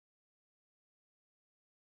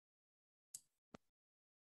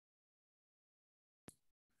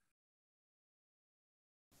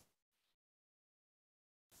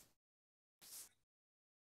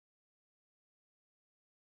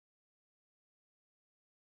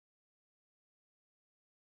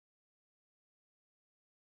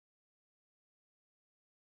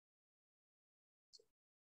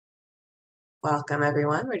Welcome,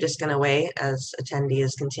 everyone. We're just going to wait as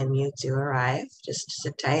attendees continue to arrive. Just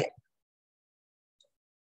sit tight.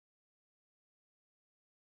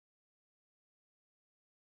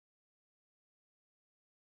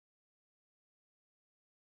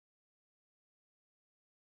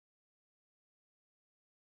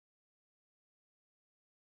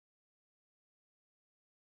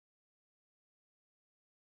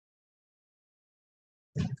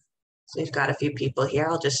 So we've got a few people here.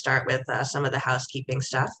 I'll just start with some of the housekeeping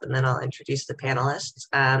stuff, and then I'll introduce the panelists.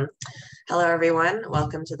 Hello, everyone.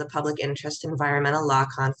 Welcome to the Public Interest Environmental Law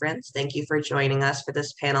Conference. Thank you for joining us for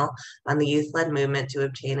this panel on the youth-led movement to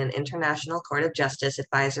obtain an International Court of Justice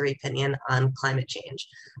advisory opinion on climate change.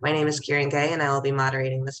 My name is Kieran Gay, and I will be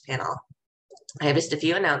moderating this panel. I have just a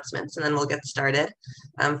few announcements, and then we'll get started.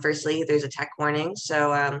 Firstly, there's a tech warning.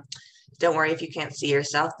 So don't worry if you can't see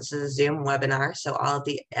yourself. This is a Zoom webinar, so all of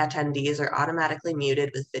the attendees are automatically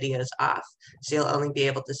muted with videos off, so you'll only be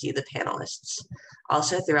able to see the panelists.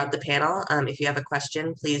 Also, throughout the panel, if you have a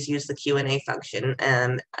question, please use the Q&A function,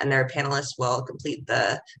 and our panelists will complete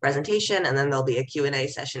the presentation, and then there'll be a Q&A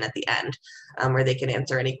session at the end where they can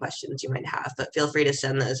answer any questions you might have, but feel free to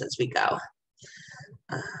send those as we go.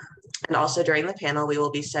 And also during the panel, we will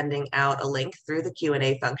be sending out a link through the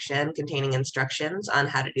Q&A function containing instructions on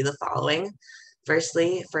how to do the following.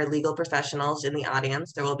 Firstly, for legal professionals in the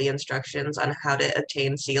audience, there will be instructions on how to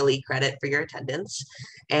obtain CLE credit for your attendance.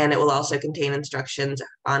 And it will also contain instructions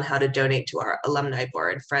on how to donate to our alumni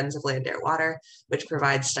board, Friends of Land, Air, Water, which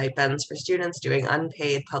provides stipends for students doing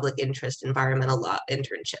unpaid public interest environmental law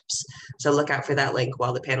internships. So look out for that link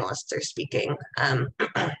while the panelists are speaking.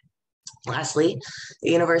 Lastly,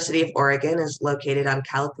 the University of Oregon is located on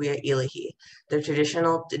Kalapuya Ilahi, the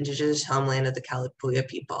traditional indigenous homeland of the Kalapuya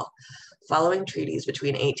people. Following treaties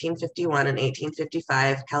between 1851 and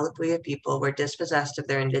 1855, Kalapuya people were dispossessed of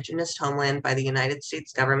their indigenous homeland by the United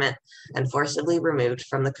States government and forcibly removed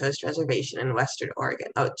from the Coast Reservation in Western Oregon,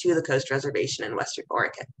 to the Coast Reservation in Western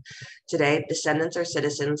Oregon. Today, descendants are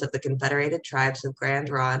citizens of the Confederated Tribes of Grand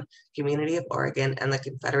Ronde, Community of Oregon, and the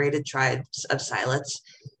Confederated Tribes of Siletz,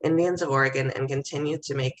 Indians of Oregon, and continue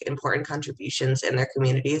to make important contributions in their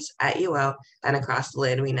communities at UO and across the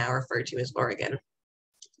land we now refer to as Oregon.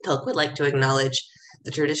 TILC would like to acknowledge the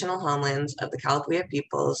traditional homelands of the Kalapuya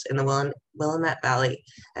peoples in the Willamette Valley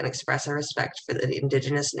and express our respect for the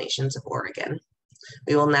indigenous nations of Oregon.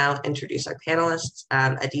 We will now introduce our panelists.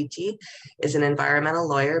 Aditi is an environmental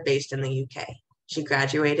lawyer based in the UK. She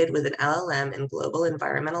graduated with an LLM in Global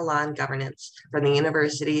Environmental Law and Governance from the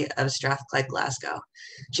University of Strathclyde, Glasgow.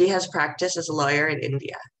 She has practiced as a lawyer in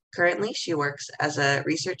India. Currently, she works as a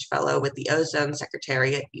research fellow with the Ozone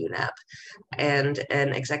Secretariat, UNEP, and an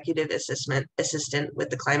executive assistant with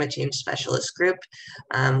the Climate Change Specialist Group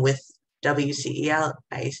with WCEL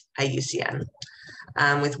IUCN.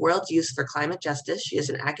 With World Youth for Climate Justice, she is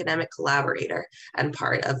an academic collaborator and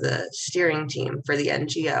part of the steering team for the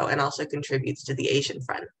NGO and also contributes to the Asian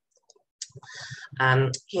Front.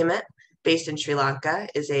 Hemant, based in Sri Lanka,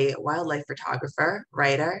 is a wildlife photographer,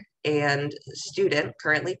 writer, and student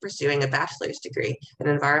currently pursuing a bachelor's degree in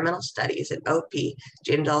environmental studies at OP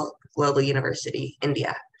Jindal Global University,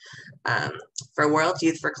 India. For World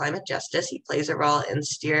Youth for Climate Justice, he plays a role in the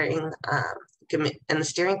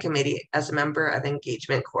steering committee as a member of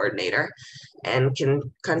engagement coordinator and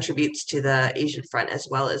contributes to the Asian Front as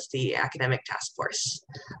well as the academic task force.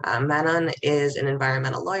 Manon is an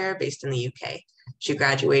environmental lawyer based in the UK. She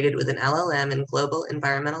graduated with an LLM in Global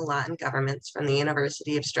Environmental Law and Governments from the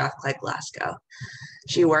University of Strathclyde, Glasgow.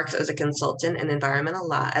 She works as a consultant in environmental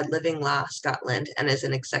law at Living Law Scotland and is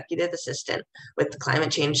an executive assistant with the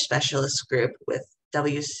Climate Change Specialist Group with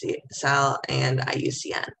WCEL and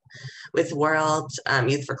IUCN. With World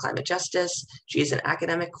Youth for Climate Justice, she is an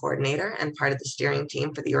academic coordinator and part of the steering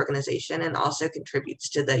team for the organization and also contributes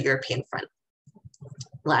to the European Front.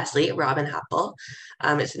 Lastly, Robin Happel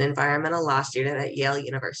is an environmental law student at Yale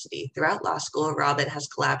University. Throughout law school, Robin has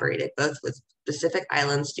collaborated both with Pacific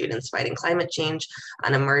Island students fighting climate change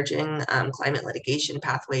on emerging climate litigation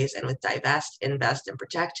pathways and with Divest, Invest, and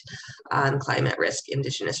Protect on climate risk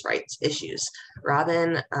Indigenous rights issues.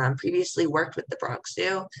 Robin previously worked with the Bronx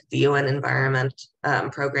Zoo, the UN Environment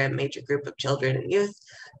Program Major Group of Children and Youth,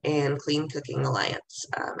 and Clean Cooking Alliance,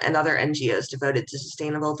 and other NGOs devoted to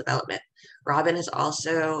sustainable development. Robin has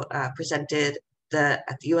also presented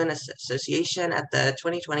at the UN Association at the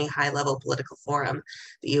 2020 High-Level Political Forum,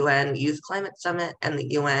 the UN Youth Climate Summit, and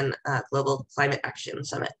the UN Global Climate Action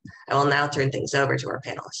Summit. I will now turn things over to our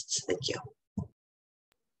panelists. Thank you.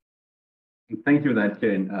 Thank you for that,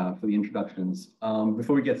 Karen, for the introductions.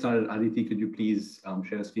 Before we get started, Aditi, could you please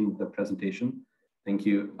share a screen with the presentation? Thank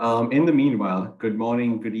you. In the meanwhile, good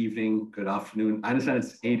morning, good evening, good afternoon. I understand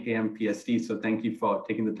it's 8 a.m. PST, so thank you for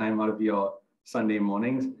taking the time out of your Sunday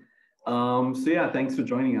mornings. Thanks for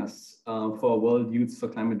joining us for World Youth for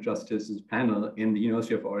Climate Justice's panel in the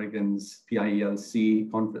University of Oregon's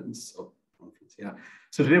PIELC conference.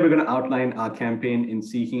 So today we're going to outline our campaign in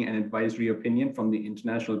seeking an advisory opinion from the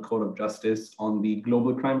International Court of Justice on the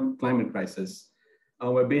global climate crisis.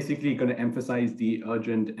 We're basically going to emphasize the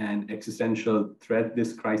urgent and existential threat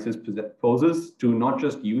this crisis poses to not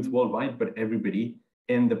just youth worldwide, but everybody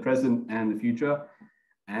in the present and the future.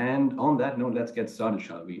 And on that note, let's get started,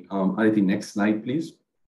 shall we? Aditi, next slide, please.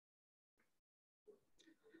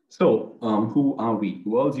 So who are we?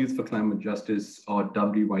 World Youth for Climate Justice, or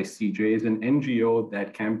WYCJ, is an NGO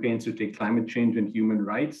that campaigns to take climate change and human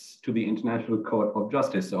rights to the International Court of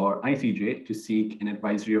Justice, or ICJ, to seek an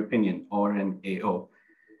advisory opinion, or an AO.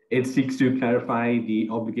 It seeks to clarify the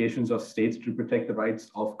obligations of states to protect the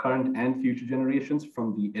rights of current and future generations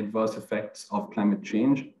from the adverse effects of climate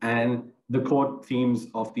change. And the court themes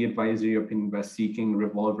of the advisory opinion we're seeking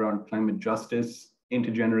revolve around climate justice,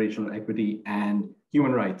 intergenerational equity, and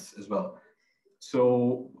human rights as well.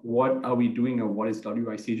 So what are we doing, or what is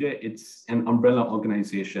WYCJ? It's an umbrella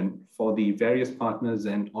organization for the various partners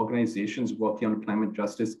and organizations working on climate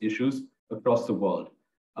justice issues across the world.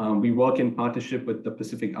 We work in partnership with the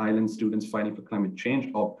Pacific Island Students Fighting for Climate Change,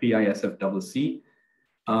 or PISFCC,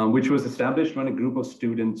 which was established when a group of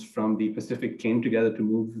students from the Pacific came together to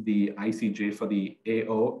move the ICJ for the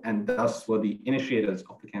AO, and thus were the initiators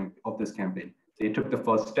of this campaign. They took the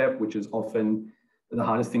first step, which is often the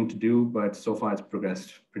hardest thing to do, but so far it's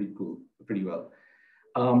progressed pretty well.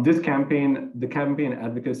 The campaign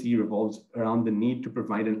advocacy revolves around the need to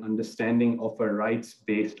provide an understanding of a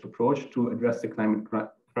rights-based approach to address the climate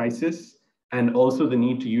crisis, and also the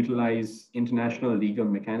need to utilize international legal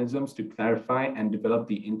mechanisms to clarify and develop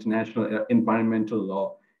the international environmental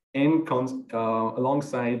law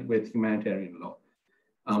alongside with humanitarian law.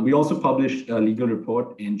 We also published a legal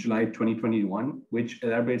report in July 2021, which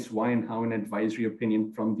elaborates why and how an advisory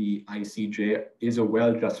opinion from the ICJ is a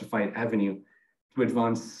well-justified avenue to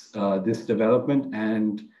advance this development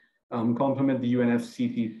and complement the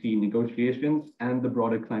UNFCCC negotiations and the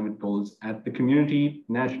broader climate goals at the community,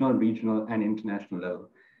 national, regional, and international level.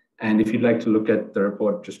 And if you'd like to look at the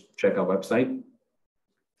report, just check our website.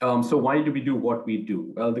 So why do we do what we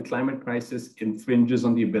do? Well, the climate crisis infringes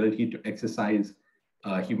on the ability to exercise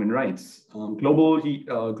human rights. Global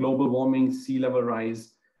warming, sea level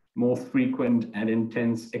rise, more frequent and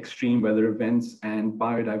intense extreme weather events, and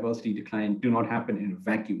biodiversity decline do not happen in a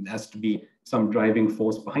vacuum. There has to be some driving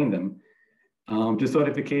force behind them.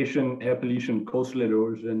 Desertification, air pollution, coastal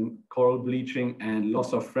erosion, coral bleaching, and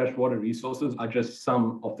loss of freshwater resources are just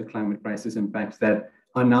some of the climate crisis impacts that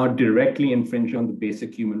are now directly infringing on the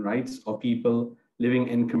basic human rights of people living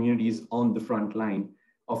in communities on the front line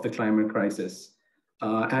of the climate crisis.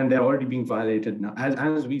 And they're already being violated now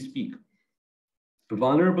as we speak.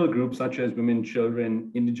 Vulnerable groups such as women, children,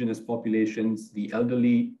 indigenous populations, the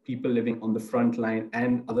elderly, people living on the front line,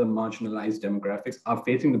 and other marginalized demographics are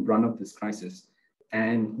facing the brunt of this crisis.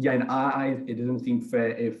 And yeah, in our eyes, it doesn't seem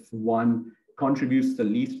fair if one contributes the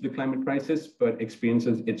least to the climate crisis, but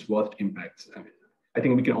experiences its worst impacts. I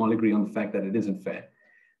think we can all agree on the fact that it isn't fair.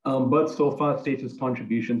 But so far, states'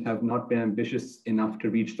 contributions have not been ambitious enough to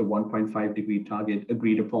reach the 1.5 degree target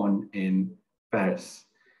agreed upon in Paris.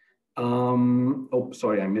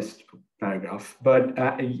 I missed a paragraph. But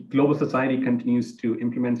global society continues to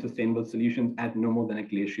implement sustainable solutions at no more than a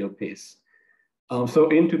glacial pace. So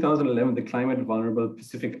in 2011, the climate vulnerable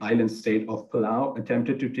Pacific Island state of Palau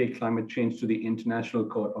attempted to take climate change to the International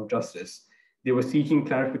Court of Justice. They were seeking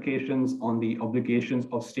clarifications on the obligations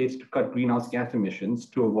of states to cut greenhouse gas emissions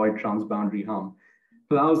to avoid transboundary harm.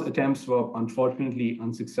 Palau's attempts were unfortunately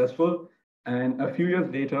unsuccessful. And a few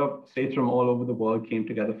years later, states from all over the world came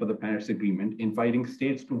together for the Paris Agreement, inviting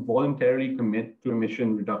states to voluntarily commit to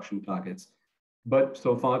emission reduction targets. But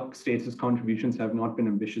so far, states' contributions have not been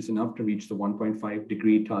ambitious enough to reach the 1.5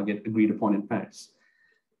 degree target agreed upon in Paris.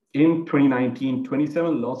 In 2019,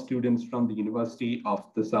 27 law students from the University of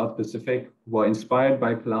the South Pacific were inspired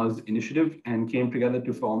by Palau's initiative and came together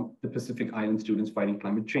to form the Pacific Island Students Fighting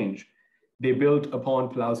Climate Change. They built upon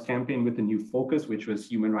Palau's campaign with a new focus, which was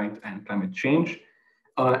human rights and climate change.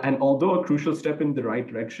 And although a crucial step in the right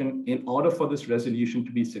direction, in order for this resolution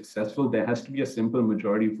to be successful, there has to be a simple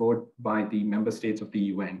majority vote by the member states of the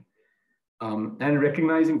UN. And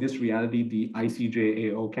recognizing this reality, the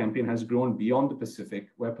ICJAO campaign has grown beyond the Pacific,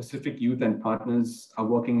 where Pacific youth and partners are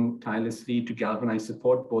working tirelessly to galvanize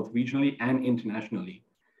support both regionally and internationally.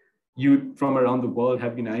 youth from around the world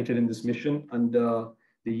have united in this mission under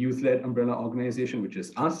the youth-led umbrella organization, which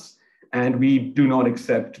is us. And we do not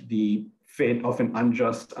accept the fate of an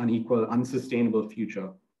unjust, unequal, unsustainable future.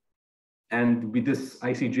 And with this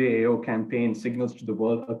ICJAO campaign signals to the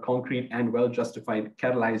world a concrete and well-justified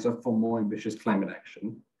catalyzer for more ambitious climate action.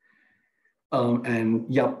 Talking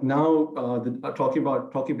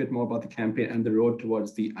a bit more about the campaign and the road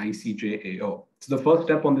towards the ICJAO. So the first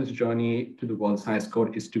step on this journey to the world's highest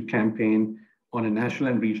court is to campaign on a national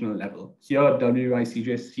and regional level. Here,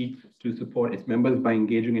 WICJ seeks to support its members by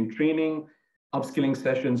engaging in training, upskilling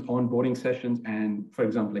sessions, onboarding sessions, and, for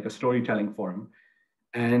example, like a storytelling forum.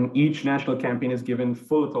 And each national campaign is given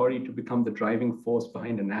full authority to become the driving force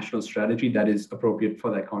behind a national strategy that is appropriate for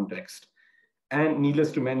that context. And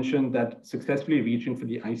needless to mention that successfully reaching for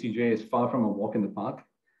the ICJ is far from a walk in the park.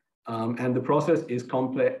 And the process is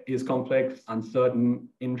complex, uncertain,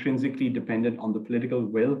 intrinsically dependent on the political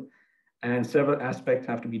will, and several aspects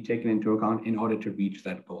have to be taken into account in order to reach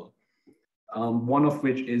that goal. One of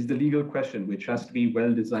which is the legal question, which has to be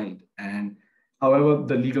well designed. And however,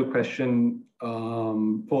 the legal question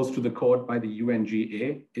posed to the court by the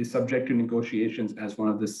UNGA is subject to negotiations as one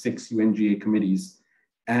of the 6 UNGA committees.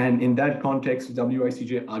 And in that context,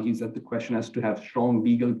 WICJ argues that the question has to have strong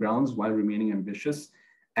legal grounds while remaining ambitious.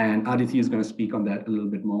 And Aditi is going to speak on that a little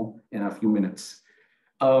bit more in a few minutes.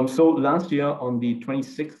 So last year on the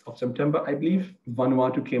 26th of September, I believe,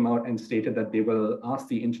 Vanuatu came out and stated that they will ask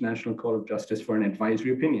the International Court of Justice for an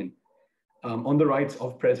advisory opinion on the rights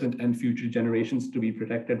of present and future generations to be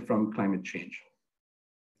protected from climate change.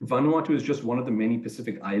 Vanuatu is just one of the many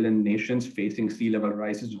Pacific Island nations facing sea level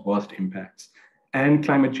rise's worst impacts. And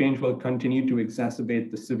climate change will continue to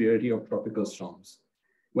exacerbate the severity of tropical storms.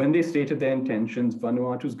 When they stated their intentions,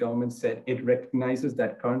 Vanuatu's government said it recognizes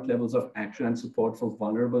that current levels of action and support for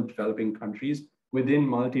vulnerable developing countries within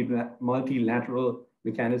multilateral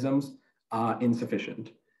mechanisms are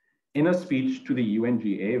insufficient. In a speech to the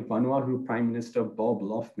UNGA, Vanuatu Prime Minister Bob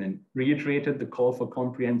Loughman reiterated the call for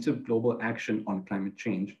comprehensive global action on climate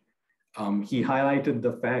change. He highlighted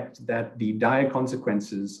the fact that the dire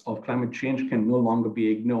consequences of climate change can no longer be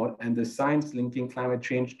ignored, and the science linking climate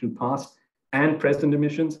change to past and present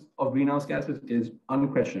emissions of greenhouse gases is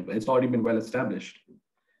unquestionable. It's already been well established.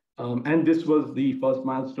 And this was the first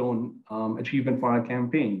milestone achievement for our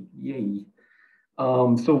campaign. Yay.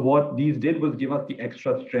 So what these did was give us the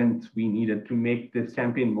extra strength we needed to make this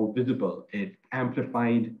campaign more visible. It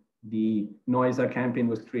amplified the noise our campaign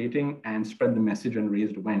was creating and spread the message and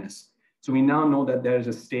raised awareness. So we now know that there is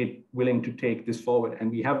a state willing to take this forward,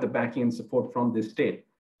 and we have the backing and support from this state.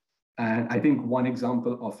 And I think one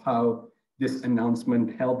example of how this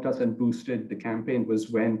announcement helped us and boosted the campaign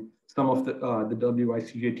was when some of the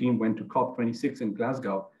WICJ team went to COP26 in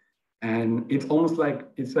Glasgow. And it's almost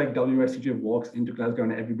like, WICJ walks into Glasgow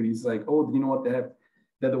and everybody's like, oh, you know what, they're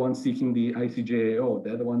the ones seeking the ICJAO.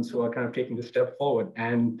 They're the ones who are kind of taking the step forward,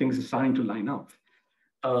 and things are starting to line up.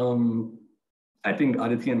 I think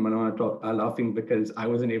Aditi and Manohar are laughing because I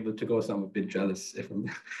wasn't able to go, so I'm a bit jealous.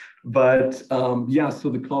 But yeah, so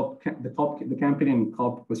the campaign in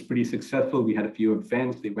COP was pretty successful. We had a few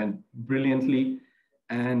events, they went brilliantly.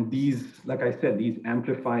 And these, like I said, these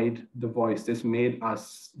amplified the voice. They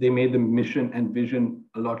made the mission and vision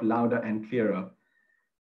a lot louder and clearer.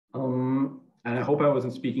 And I hope I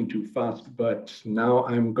wasn't speaking too fast, but now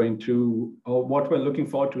I'm going to, what we're looking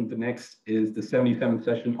forward to the next is the 77th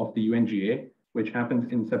session of the UNGA, which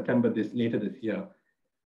happens in September later this year.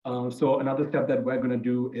 So another step that we're going to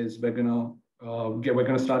do is we're going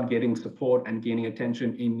to start getting support and gaining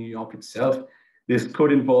attention in New York itself. This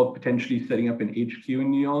could involve potentially setting up an HQ in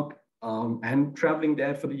New York and traveling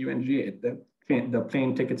there for the UNGA. The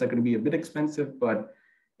plane tickets are going to be a bit expensive, but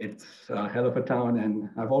it's a hell of a town, and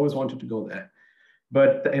I've always wanted to go there.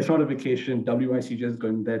 But it's not a vacation. WICJ is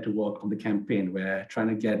going there to work on the campaign. We're trying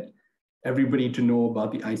to get everybody to know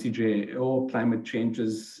about the ICJAO, climate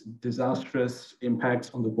change's disastrous impacts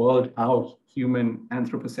on the world, how human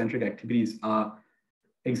anthropocentric activities are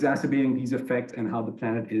exacerbating these effects, and how the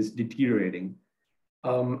planet is deteriorating.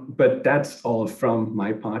 But that's all from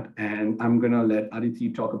my part, and I'm gonna let Aditi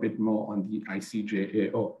talk a bit more on the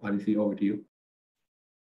ICJAO. Aditi, over to you.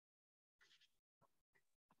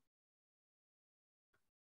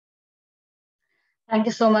 Thank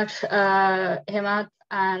you so much, Hemant.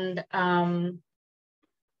 And I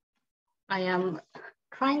am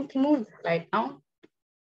trying to move right now.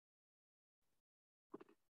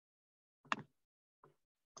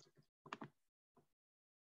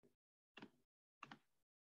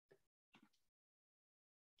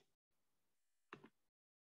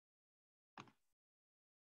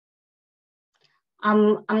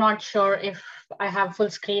 I'm not sure if I have full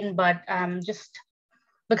screen, but just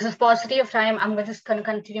because of paucity of time, I'm just going to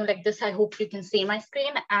continue like this. I hope you can see my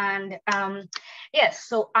screen. And yes,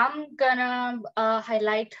 so I'm gonna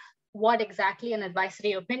highlight what exactly an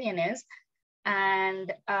advisory opinion is,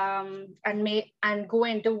 and go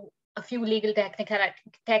into a few legal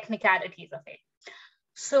technicalities of it.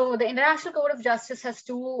 So the International Court of Justice has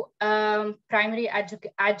two primary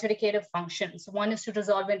adjudicative functions. One is to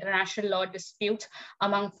resolve international law disputes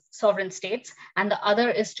among sovereign states, and the other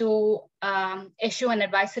is to issue an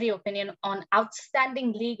advisory opinion on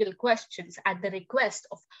outstanding legal questions at the request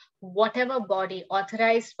of whatever body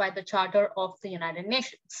authorized by the Charter of the United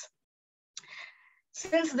Nations.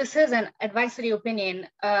 Since this is an advisory opinion,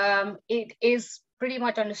 it is pretty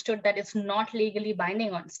much understood that it's not legally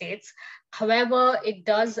binding on states. However, it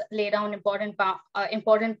does lay down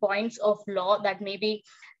important points of law that may be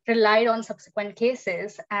relied on subsequent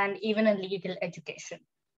cases and even in legal education.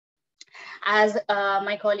 As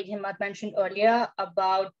my colleague Himmat mentioned earlier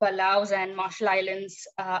about Palau's and Marshall Islands'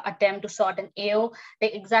 attempt to sort an AO,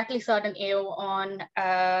 they exactly sought an AO on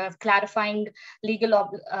clarifying legal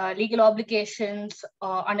obligations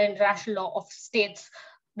under international law of states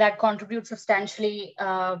that contribute substantially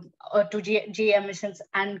to GHG emissions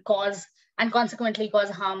and consequently cause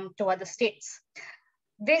harm to other states.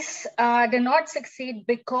 This did not succeed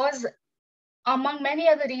because, among many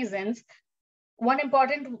other reasons, one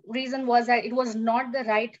important reason was that it was not the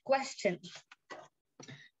right question.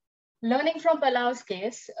 Learning from Palau's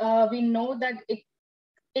case, we know that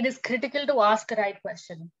it is critical to ask the right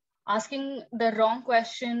question. Asking the wrong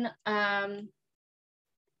question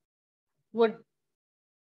would,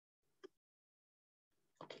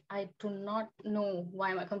 I do not know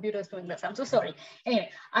why my computer is doing this. I'm so sorry. Anyway,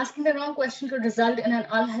 asking the wrong question could result in an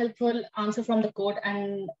unhelpful answer from the court.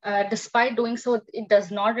 And despite doing so, it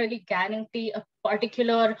does not really guarantee a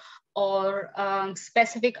particular or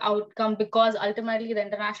specific outcome, because ultimately the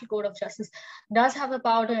International Court of Justice does have the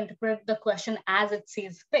power to interpret the question as it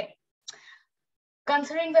sees fit.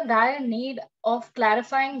 Considering the dire need of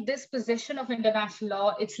clarifying this position of international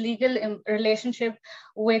law, its legal relationship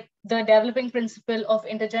with the developing principle of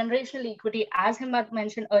intergenerational equity, as Himmat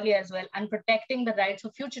mentioned earlier as well, and protecting the rights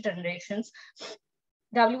of future generations,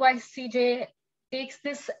 WICJ takes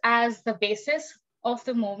this as the basis of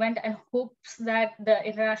the movement and hopes that the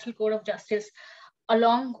International Court of Justice,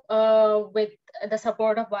 along with the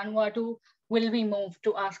support of Vanuatu, will be moved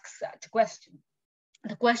to ask such a question.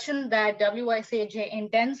 The question that WICJ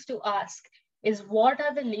intends to ask is, what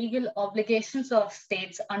are the legal obligations of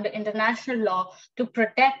states under international law to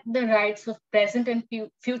protect the rights of present and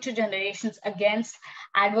future generations against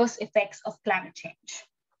adverse effects of climate change?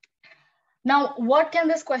 Now, what can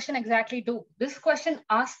this question exactly do? This question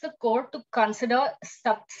asks the court to consider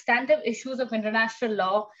substantive issues of international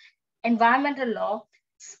law, environmental law,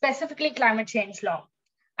 specifically climate change law,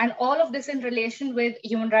 and all of this in relation with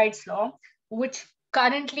human rights law, which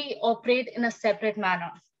currently operate in a separate manner.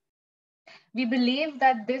 We believe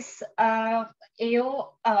that this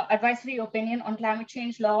AO advisory opinion on climate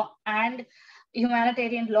change law and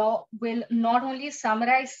humanitarian law will not only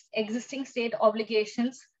summarize existing state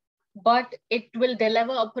obligations, but it will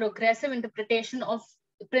deliver a progressive interpretation of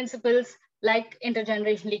principles like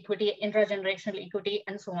intergenerational equity, intragenerational equity,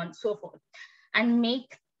 and so on and so forth, and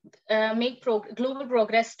make global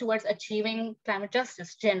progress towards achieving climate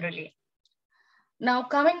justice generally. Now,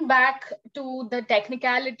 coming back to the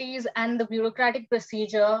technicalities and the bureaucratic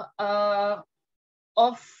procedure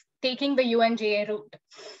of taking the UNGA route,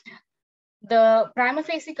 the prima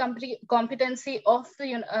facie competency of the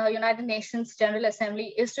United Nations General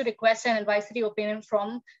Assembly is to request an advisory opinion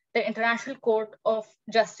from the International Court of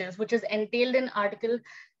Justice, which is entailed in Article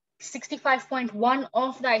 65.1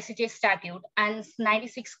 of the ICJ Statute and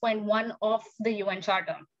 96.1 of the UN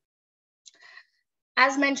Charter.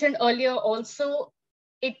 As mentioned earlier, also,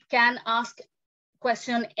 it can ask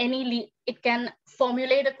question it can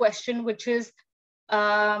formulate a question which is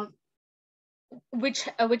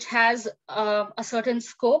which has a certain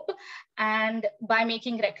scope, and by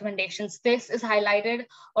making recommendations. This is highlighted,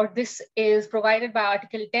 or this is provided by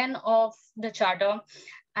Article 10 of the Charter.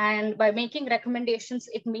 And by making recommendations,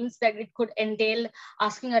 it means that it could entail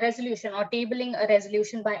asking a resolution or tabling a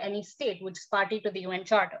resolution by any state which is party to the UN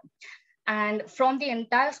Charter. And from the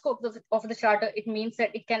entire scope of the Charter, it means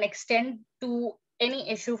that it can extend to any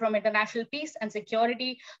issue from international peace and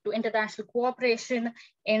security to international cooperation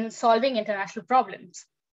in solving international problems.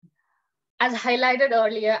 As highlighted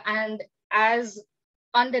earlier, and as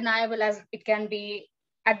undeniable as it can be,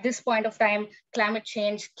 at this point of time, climate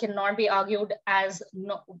change cannot be argued as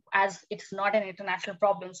it's not an international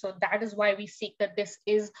problem. So that is why we seek that this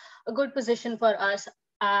is a good position for us,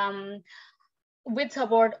 with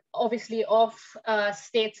support, obviously, of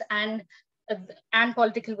states and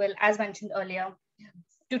political will, as mentioned earlier,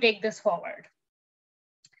 to take this forward.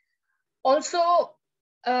 Also,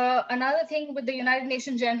 another thing with the United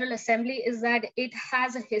Nations General Assembly is that it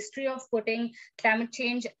has a history of putting climate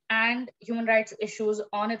change and human rights issues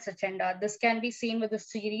on its agenda. This can be seen with a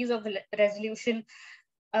series of resolutions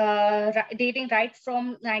dating right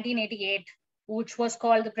from 1988, which was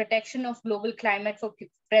called the Protection of Global Climate for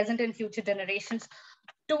Present and Future Generations,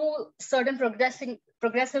 to certain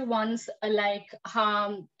progressive ones like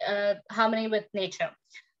harmony with nature.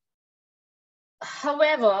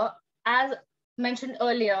 However, as mentioned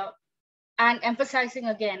earlier, and emphasizing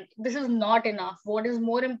again, this is not enough. What is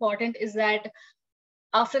more important is that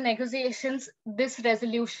after negotiations, this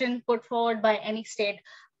resolution put forward by any state,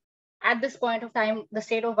 at this point of time, the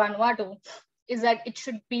state of Vanuatu, is that it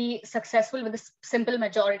should be successful with a simple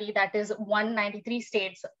majority, that is 193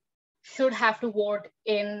 states should have to vote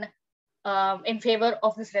in favor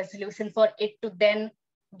of this resolution for it to then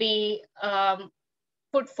be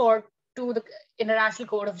put forward to the International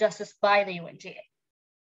Court of Justice by the UNGA.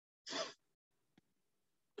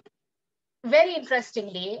 Very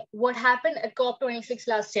interestingly, what happened at COP26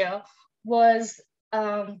 last year was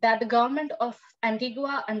that the government of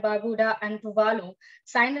Antigua and Barbuda and Tuvalu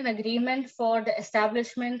signed an agreement for the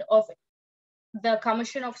establishment of the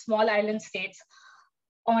Commission of Small Island States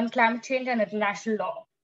on Climate Change and International Law.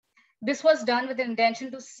 This was done with the intention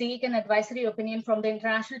to seek an advisory opinion from the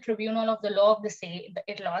International Tribunal of the Law of the Sea, the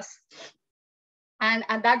ITLOS. And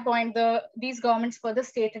at that point, these governments further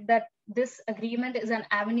stated that this agreement is an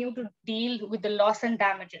avenue to deal with the loss and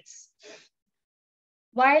damages.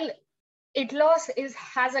 While ITLOS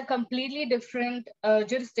has a completely different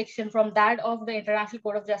jurisdiction from that of the International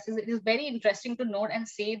Court of Justice, it is very interesting to note and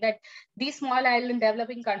say that these small island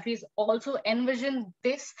developing countries also envision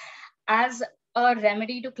this as a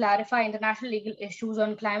remedy to clarify international legal issues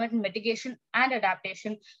on climate mitigation and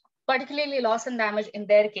adaptation, particularly loss and damage in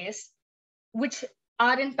their case, which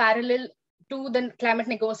are in parallel to the climate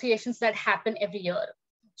negotiations that happen every year.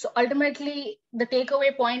 So ultimately, the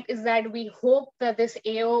takeaway point is that we hope that this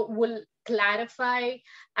AO will clarify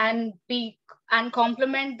and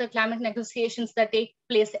complement the climate negotiations that take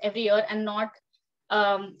place every year and not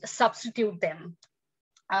substitute them.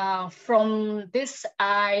 From this,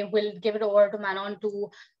 I will give it over to Manon to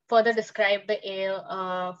further describe the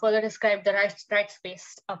AO, the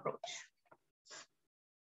rights-based approach.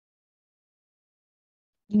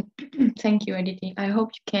 Thank you, Aditi. I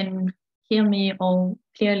hope you can hear me all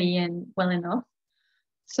clearly and well enough.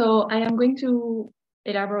 So I am going to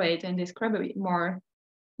elaborate and describe a bit more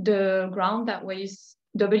the ground that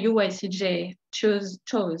WYCJ chose,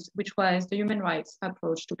 which was the human rights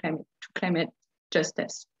approach to climate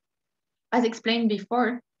justice. As explained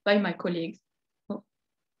before by my colleagues. Oh.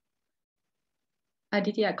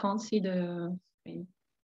 Aditi, I can't see the screen,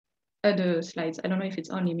 the slides. I don't know if it's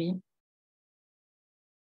only me.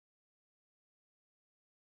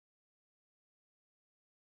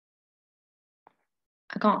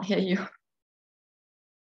 I can't hear you.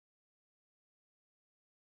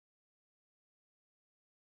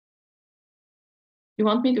 You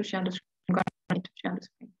want me to share the screen? I'm going to share the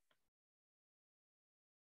screen.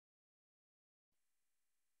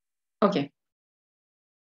 Okay.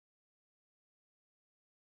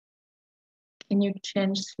 Can you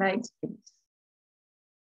change slides, please?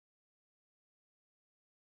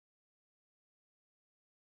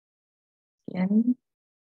 Again.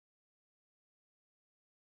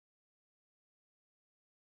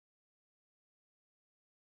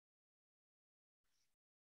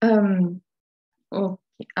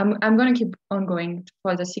 Okay, I'm going to keep on going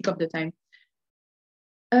for the sake of the time.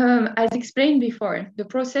 As explained before, the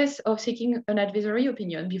process of seeking an advisory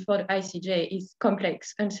opinion before the ICJ is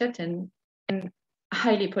complex, uncertain, and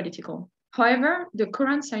highly political. However, the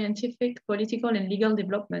current scientific, political, and legal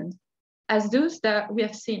development, as those that we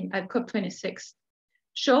have seen at COP26,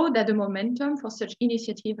 show that the momentum for such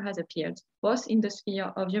initiative has appeared, both in the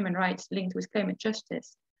sphere of human rights linked with climate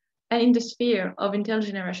justice and in the sphere of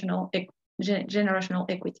intergenerational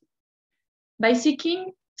equity. By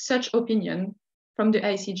seeking such opinion from the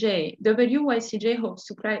ICJ, WYCJ hopes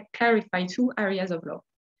to clarify two areas of law: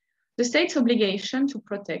 the state's obligation to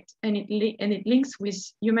protect, and it links with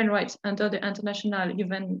human rights under the International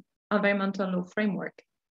Environmental Law Framework,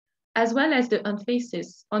 as well as the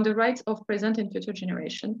emphasis on the rights of present and future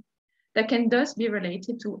generations that can thus be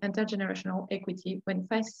related to intergenerational equity when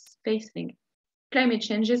facing climate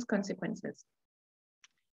change's consequences.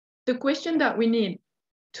 The question that we need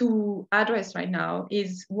to address right now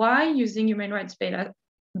is why using human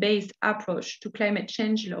rights-based approach to climate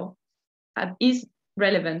change law is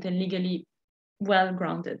relevant and legally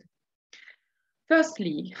well-grounded.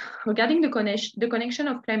 Firstly, regarding the connection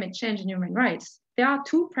of climate change and human rights, there are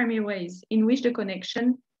two primary ways in which the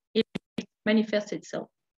connection manifests itself.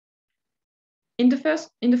 In the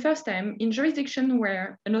first time, in jurisdiction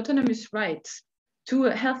where an autonomous right to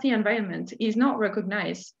a healthy environment is not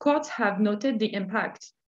recognized, courts have noted the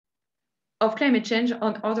impact of climate change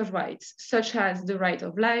on other rights, such as the right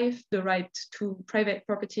of life, the right to private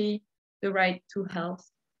property, the right to health.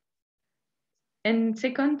 And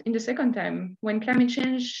in the second time, when climate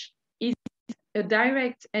change is a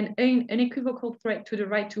direct and unequivocal threat to the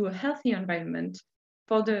right to a healthy environment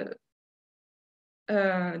that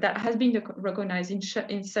has been recognized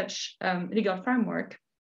in such legal framework,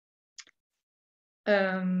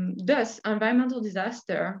 thus environmental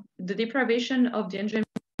disaster, the deprivation of the enjoyment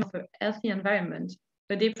of a healthy environment,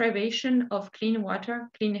 the deprivation of clean water,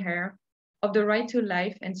 clean air, of the right to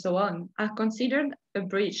life, and so on, are considered a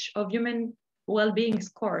breach of human well-being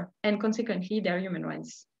score and consequently their human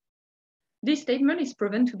rights. This statement is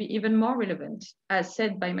proven to be even more relevant, as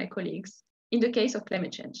said by my colleagues, in the case of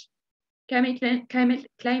climate change.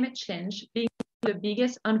 Climate change being the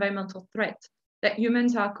biggest environmental threat that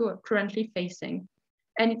humans are currently facing,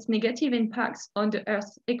 and its negative impacts on the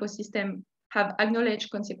Earth's ecosystem have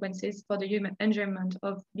acknowledged consequences for the enjoyment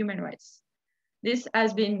of human rights. This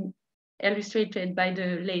has been illustrated by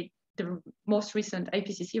the most recent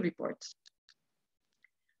IPCC report.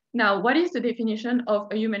 Now, what is the definition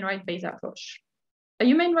of a human rights-based approach? A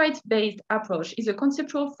human rights-based approach is a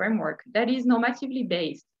conceptual framework that is normatively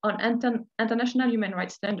based on international human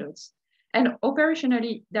rights standards and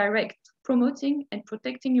operationally direct, promoting and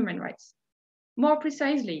protecting human rights. More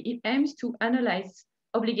precisely, it aims to analyze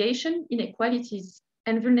obligation, inequalities,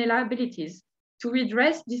 and vulnerabilities to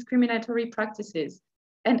redress discriminatory practices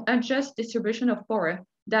and unjust distribution of power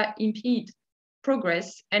that impede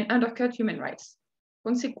progress and undercut human rights.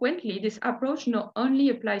 Consequently, this approach not only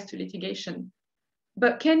applies to litigation,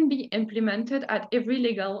 but can be implemented at every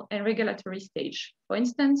legal and regulatory stage. For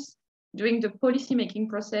instance, during the policy-making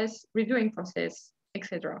process, reviewing process,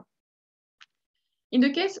 etc. In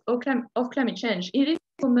the case of climate change, it is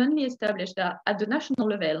commonly established that at the national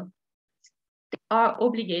level, states are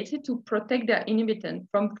obligated to protect their inhabitants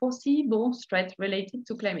from foreseeable threats related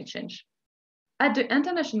to climate change. At the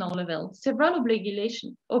international level, several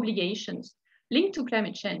obligations linked to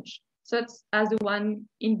climate change, such as the one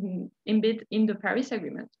embedded in the Paris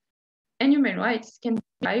Agreement, and human rights can be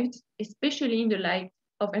derived, especially in the light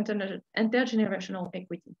of intergenerational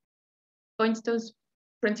equity. For instance,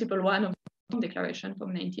 Principle 1 of the Declaration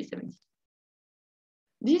from 1970.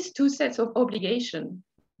 These two sets of obligations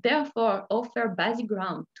therefore offer basic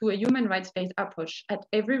ground to a human rights-based approach at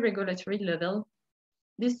every regulatory level.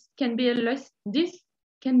 This can be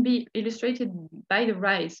illustrated by the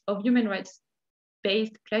rise of human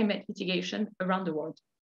rights-based climate litigation around the world.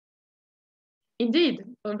 Indeed,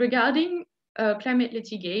 regarding climate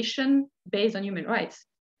litigation based on human rights,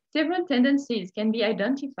 several tendencies can be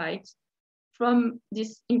identified from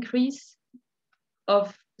this increase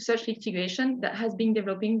of such litigation that has been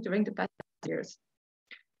developing during the past years.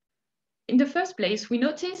 In the first place, we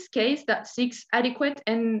notice cases that seeks adequate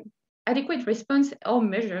response or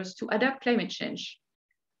measures to adapt climate change.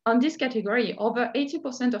 On this category, over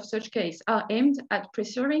 80% of such cases are aimed at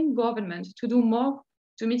pressuring governments to do more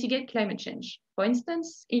to mitigate climate change. For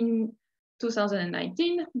instance, in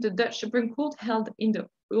 2019, the Dutch Supreme Court held in the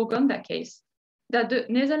Uganda case that the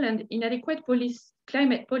Netherlands' inadequate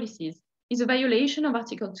climate policies is a violation of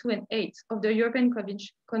Article 2 and 8 of the European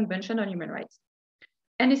Convention on Human Rights,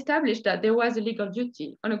 and established that there was a legal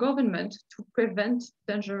duty on a government to prevent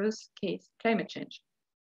dangerous climate change.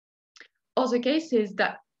 Other cases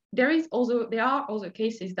that there are other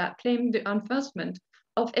cases that claim the enforcement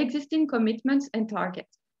of existing commitments and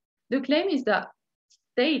targets. The claim is that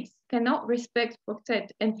states cannot respect,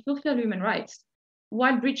 protect, and fulfill human rights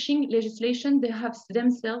while breaching legislation they have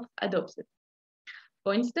themselves adopted.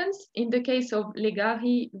 For instance, in the case of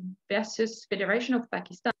Leghari versus Federation of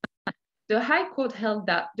Pakistan, the High Court held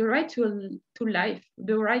that the right to life,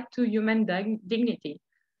 the right to human dignity,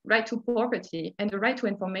 right to property, and the right to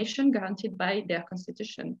information guaranteed by their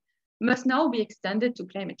constitution must now be extended to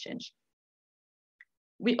climate change.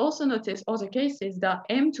 We also notice other cases that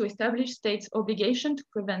aim to establish states' obligation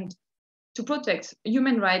to protect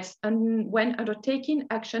human rights and when undertaking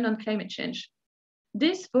action on climate change.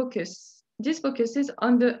 This focus This focuses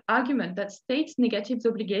on the argument that states' negative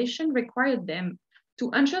obligation required them to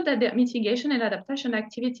ensure that their mitigation and adaptation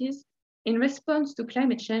activities in response to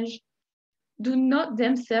climate change do not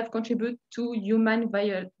themselves contribute to human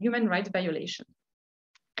rights violation.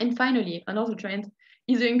 And finally, another trend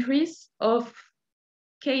is the increase of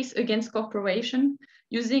case against corporations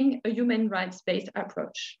using a human rights-based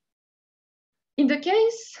approach. In the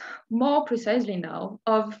case, more precisely now,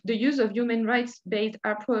 of the use of human rights-based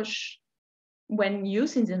approach when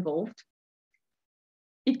use is involved,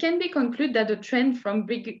 it can be concluded that the trend from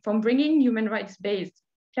bringing human rights-based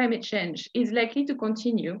climate change is likely to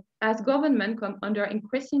continue as government come under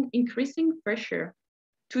increasing pressure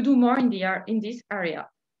to do more in this area,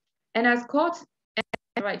 and as courts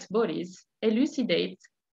and rights bodies elucidate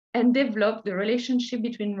and develop the relationship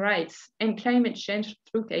between rights and climate change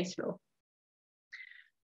through case law.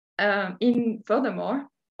 Furthermore,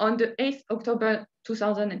 on the 8th October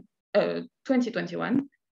 2021,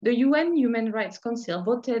 the UN Human Rights Council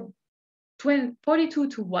voted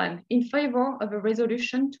 42-1 in favor of a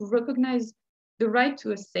resolution to recognize the right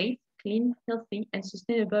to a safe, clean, healthy, and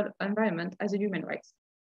sustainable environment as a human right.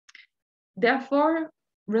 Therefore,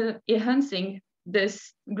 enhancing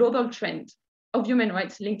this global trend of human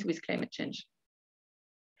rights linked with climate change.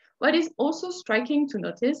 What is also striking to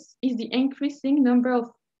notice is the increasing number of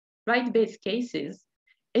right-based cases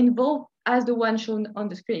involved, as the one shown on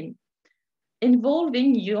the screen,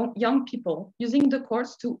 involving young people using the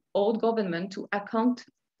courts to hold government to account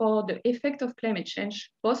for the effect of climate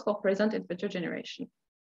change, both for present and future generations.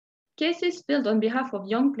 Cases filed on behalf of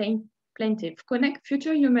young plaintiffs connect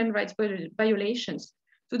future human rights violations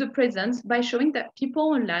to the present by showing that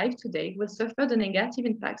people alive today will suffer the negative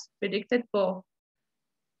impacts predicted for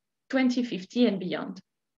 2050 and beyond.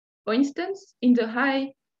 For instance, in the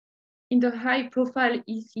high-profile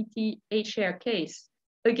ECTHR case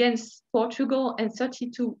against Portugal and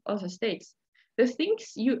 32 other states, the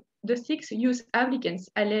six youth applicants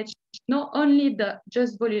alleged not only the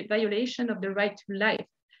just violation of the right to life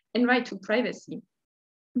and right to privacy,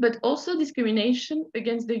 but also discrimination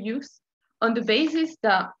against the youth on the basis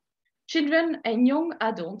that children and young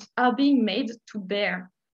adults are being made to bear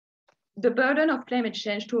the burden of climate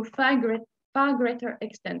change to a far greater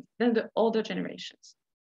extent than the older generations.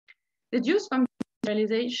 Deduced from the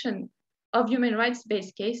realization of human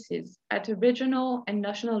rights-based cases at a regional and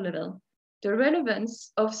national level, the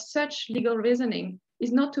relevance of such legal reasoning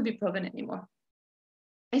is not to be proven anymore,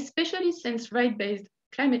 especially since right-based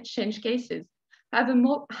climate change cases have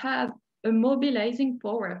a mobilizing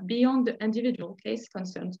power beyond the individual case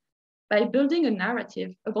concerned by building a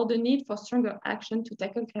narrative about the need for stronger action to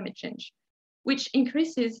tackle climate change, which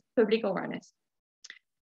increases public awareness.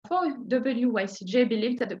 Therefore, WYCJ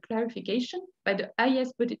believes that the clarification by the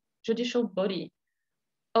highest judicial body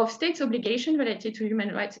of states' obligation related to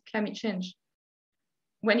human rights and climate change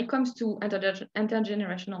when it comes to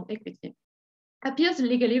intergenerational equity appears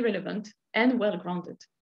legally relevant and well-grounded,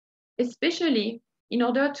 especially in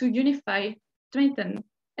order to unify, strengthen,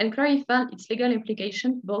 and clarify its legal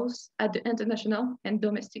implications both at the international and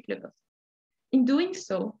domestic levels. In doing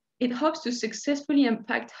so, it hopes to successfully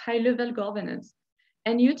impact high-level governance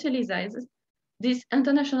and utilizes this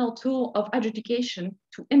international tool of adjudication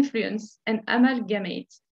to influence and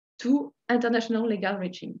amalgamate to international legal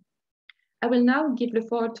regime. I will now give the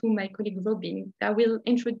floor to my colleague Robin that will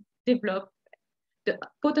develop the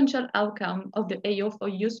potential outcome of the AO for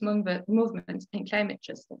youth movement and climate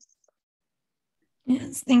justice.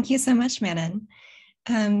 Yes, thank you so much, Manon.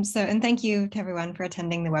 And thank you to everyone for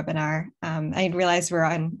attending the webinar. I realize we're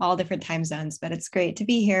on all different time zones, but it's great to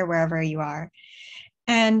be here wherever you are.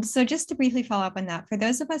 And so just to briefly follow up on that, for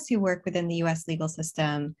those of us who work within the US legal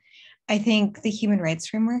system, I think the human rights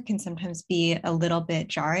framework can sometimes be a little bit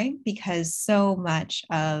jarring because so much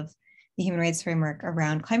of the human rights framework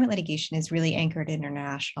around climate litigation is really anchored in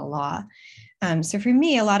international law. So for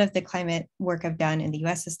me, a lot of the climate work I've done in the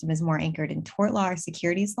US system is more anchored in tort law or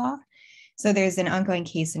securities law. So there's an ongoing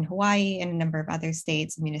case in Hawaii and a number of other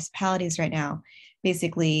states and municipalities right now,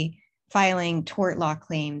 basically filing tort law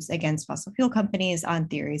claims against fossil fuel companies on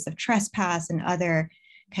theories of trespass and other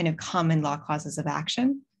kind of common law causes of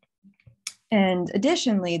action. And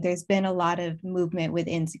additionally, there's been a lot of movement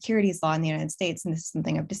within securities law in the United States, and this is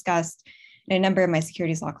something I've discussed in a number of my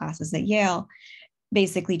securities law classes at Yale,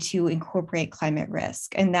 basically to incorporate climate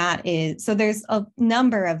risk. And that is, so there's a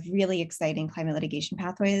number of really exciting climate litigation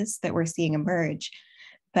pathways that we're seeing emerge.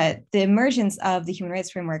 But the emergence of the human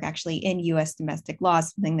rights framework actually in US domestic law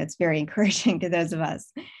is something that's very encouraging to those of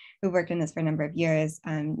us who worked in this for a number of years.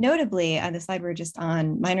 Notably, on the slide we're just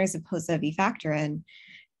on, Miners of Posa v. Factorin,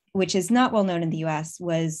 which is not well known in the US,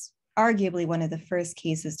 was arguably one of the first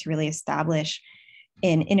cases to really establish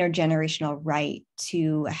an intergenerational right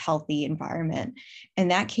to a healthy environment. And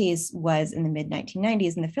that case was in the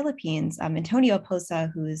mid-1990s in the Philippines. Antonio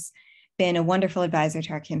Posa, who's been a wonderful advisor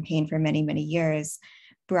to our campaign for many, many years,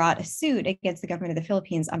 brought a suit against the government of the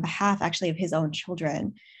Philippines on behalf actually of his own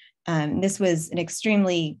children. This was an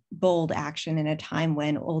extremely bold action in a time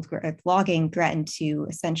when logging threatened to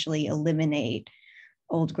essentially eliminate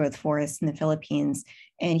old growth forests in the Philippines.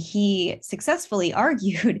 And he successfully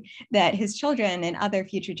argued that his children and other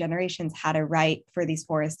future generations had a right for these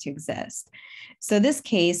forests to exist. So this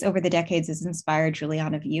case over the decades has inspired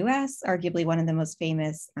Juliana v. US, arguably one of the most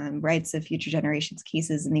famous rights of future generations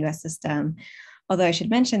cases in the US system. Although I should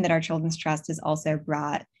mention that our Children's Trust has also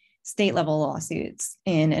brought state level lawsuits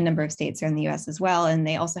in a number of states here in the US as well. And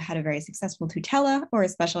they also had a very successful tutela, or a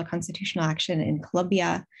special constitutional action, in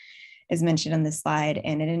Colombia, as mentioned on this slide,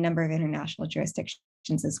 and in a number of international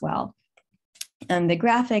jurisdictions as well. The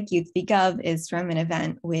graphic Youth v. Gov is from an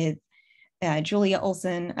event with Julia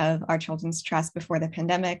Olson of our Children's Trust before the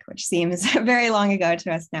pandemic, which seems very long ago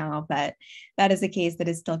to us now, but that is a case that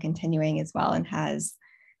is still continuing as well and has,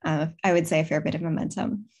 I would say, a fair bit of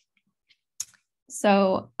momentum.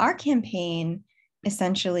 So our campaign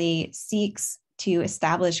essentially seeks to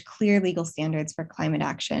establish clear legal standards for climate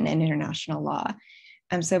action and international law.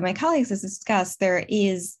 So my colleagues has discussed, there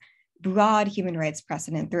is broad human rights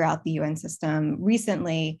precedent throughout the UN system.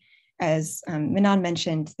 Recently, as Manon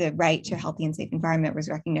mentioned, the right to a healthy and safe environment was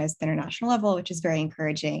recognized at the international level, which is very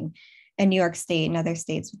encouraging. And New York State and other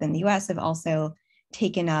states within the US have also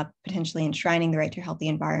taken up potentially enshrining the right to a healthy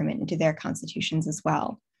environment into their constitutions as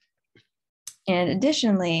well. And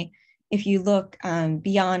additionally, if you look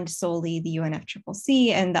beyond solely the UNFCCC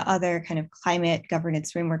and the other kind of climate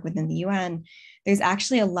governance framework within the UN, there's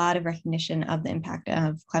actually a lot of recognition of the impact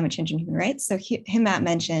of climate change and human rights. So Himmat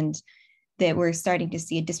mentioned that we're starting to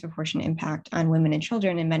see a disproportionate impact on women and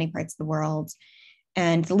children in many parts of the world.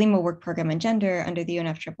 And the Lima Work Program on Gender under the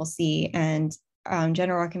UNFCCC and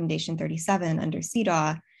General Recommendation 37 under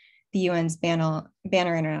CEDAW, the UN's Banner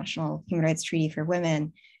International Human Rights Treaty for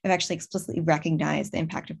Women, have actually explicitly recognized the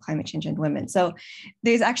impact of climate change on women. So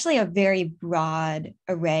there's actually a very broad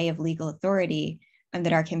array of legal authority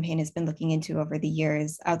that our campaign has been looking into over the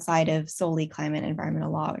years outside of solely climate and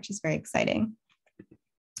environmental law, which is very exciting.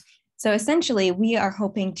 So essentially, we are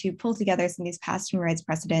hoping to pull together some of these past human rights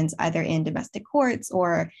precedents, either in domestic courts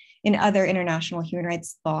or in other international human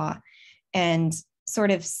rights law, and sort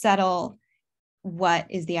of settle what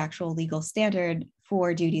is the actual legal standard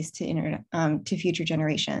for duties to future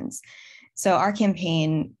generations. So our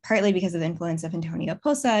campaign, partly because of the influence of Antonio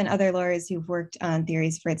Posa and other lawyers who've worked on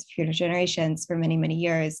theories for its future generations for many, many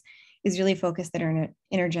years, is really focused on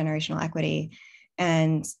intergenerational equity.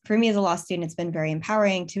 And for me as a law student, it's been very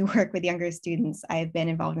empowering to work with younger students. I've been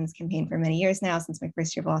involved in this campaign for many years now, since my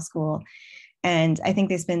first year of law school. And I think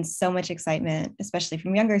there's been so much excitement, especially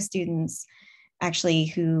from younger students, actually,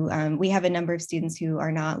 who we have a number of students who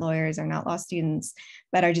are not lawyers, are not law students,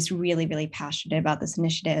 but are just really, really passionate about this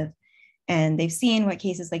initiative. And they've seen what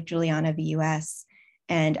cases like Juliana v. US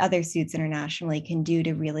and other suits internationally can do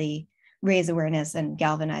to really raise awareness and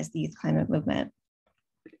galvanize the youth climate movement.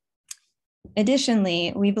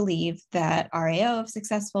 Additionally, we believe that RAO, if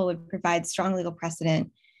successful, would provide strong legal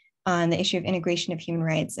precedent on the issue of integration of human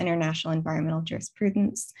rights, international environmental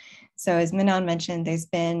jurisprudence. So as Manon mentioned, there's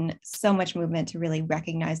been so much movement to really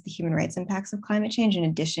recognize the human rights impacts of climate change in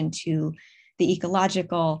addition to the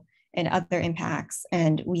ecological and other impacts.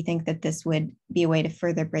 And we think that this would be a way to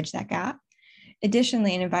further bridge that gap.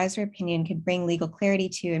 Additionally, an advisory opinion could bring legal clarity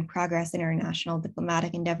to and progress international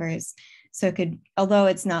diplomatic endeavors. So it could, although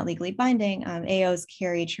it's not legally binding, AOs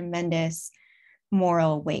carry tremendous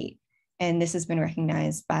moral weight. And this has been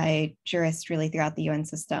recognized by jurists really throughout the UN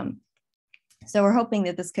system. So we're hoping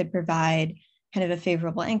that this could provide kind of a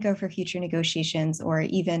favorable anchor for future negotiations or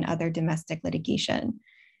even other domestic litigation,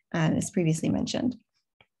 as previously mentioned.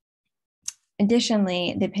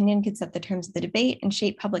 Additionally, the opinion could set the terms of the debate and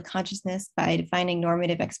shape public consciousness by defining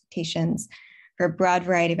normative expectations for a broad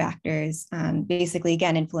variety of actors, basically,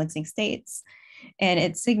 again, influencing states. And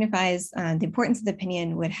it signifies the importance of the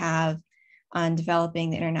opinion would have on developing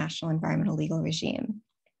the international environmental legal regime.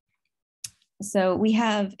 So we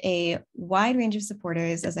have a wide range of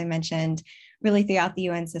supporters, as I mentioned, really throughout the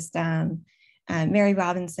UN system. Mary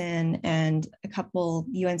Robinson and a couple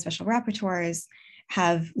UN special rapporteurs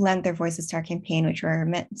have lent their voices to our campaign, which we're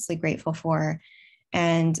immensely grateful for.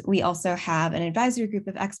 And we also have an advisory group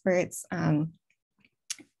of experts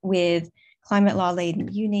with Climate Law Leiden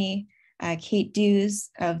Uni, Kate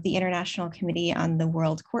Dews of the International Committee on the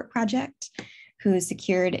World Court Project, who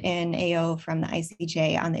secured an AO from the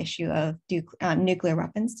ICJ on the issue of nuclear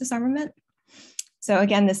weapons disarmament. So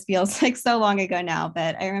again, this feels like so long ago now,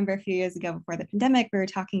 but I remember a few years ago before the pandemic, we were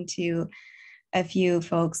talking to a few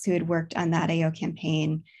folks who had worked on that AO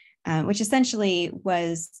campaign, which essentially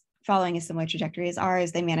was following a similar trajectory as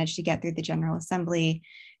ours. They managed to get through the General Assembly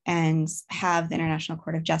and have the International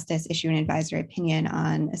Court of Justice issue an advisory opinion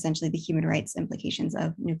on essentially the human rights implications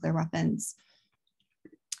of nuclear weapons.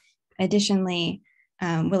 Additionally,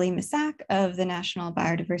 Willie Massac of the National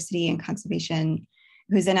Biodiversity and Conservation,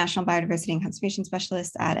 who's a National Biodiversity and Conservation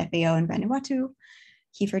Specialist at FAO in Vanuatu,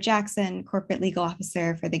 Kiefer Jackson, Corporate Legal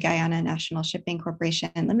Officer for the Guyana National Shipping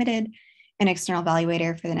Corporation Limited, an external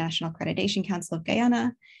evaluator for the National Accreditation Council of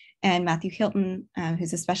Guyana, and Matthew Hilton,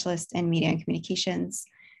 who's a specialist in media and communications.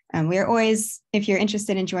 We are always, if you're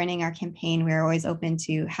interested in joining our campaign, we're always open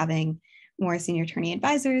to having more senior attorney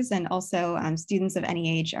advisors, and also students of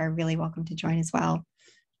any age are really welcome to join as well.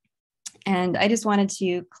 And I just wanted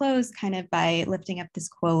to close kind of by lifting up this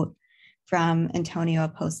quote from Antonio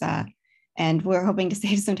Oposa, and we're hoping to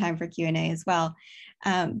save some time for Q&A as well.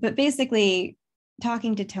 But basically,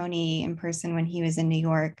 talking to Tony in person when he was in New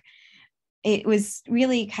York, it was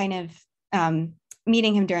really kind of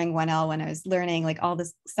meeting him during 1L when I was learning like all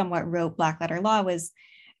this somewhat rote black letter law was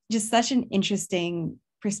just such an interesting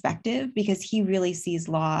perspective, because he really sees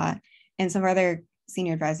law, and some other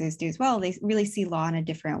senior advisors do as well. They really see law in a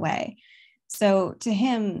different way. So to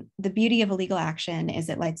him, the beauty of a legal action is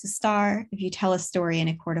it lights a star. If you tell a story in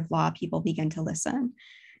a court of law, people begin to listen.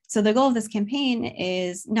 So the goal of this campaign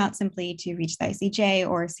is not simply to reach the ICJ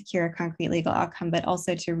or secure a concrete legal outcome, but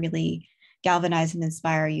also to really galvanize and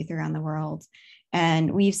inspire youth around the world.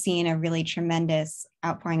 And we've seen a really tremendous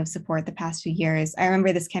outpouring of support the past few years. I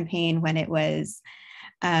remember this campaign when it was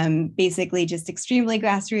basically just extremely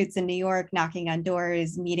grassroots in New York, knocking on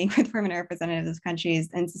doors, meeting with permanent representatives of countries,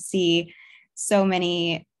 and to see so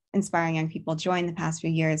many inspiring young people join the past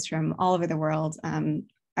few years from all over the world.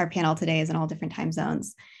 Our panel today is in all different time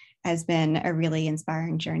zones, has been a really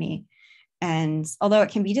inspiring journey. And although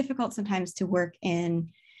it can be difficult sometimes to work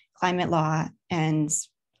in climate law, and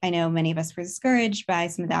I know many of us were discouraged by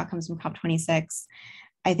some of the outcomes from COP26,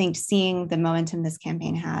 I think seeing the momentum this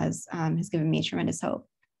campaign has given me tremendous hope.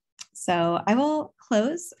 So I will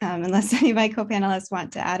close unless any of my co-panelists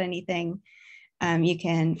want to add anything. You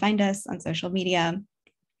can find us on social media,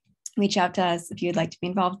 reach out to us if you'd like to be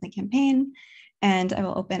involved in the campaign, and I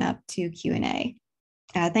will open up to Q&A.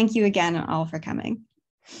 Thank you again all for coming.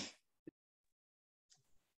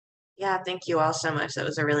 Yeah, thank you all so much. That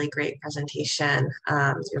was a really great presentation.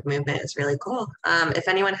 Your movement is really cool. If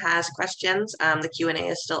anyone has questions, the Q&A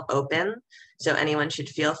is still open, so anyone should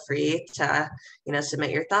feel free to, submit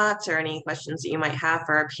your thoughts or any questions that you might have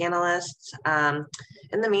for our panelists.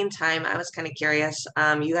 In the meantime, I was kind of curious.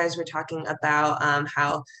 You guys were talking about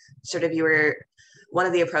how sort of one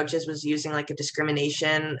of the approaches was using like a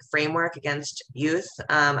discrimination framework against youth.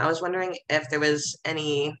 I was wondering if there was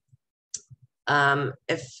any,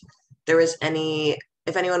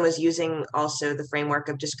 if anyone was using also the framework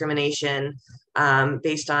of discrimination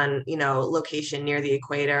based on, location near the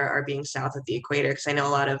equator or being south of the equator, because I know a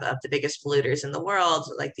lot of the biggest polluters in the world,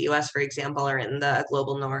 like the US, for example, are in the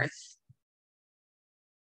global north.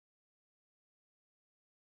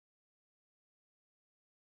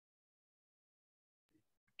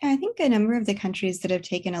 I think a number of the countries that have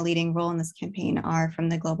taken a leading role in this campaign are from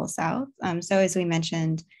the global south. So as we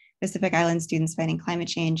mentioned, Pacific Island Students Fighting Climate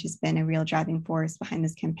Change has been a real driving force behind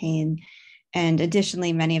this campaign. And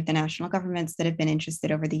additionally, many of the national governments that have been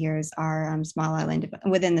interested over the years are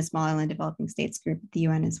within the Small Island Developing States group at the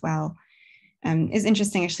UN as well. It's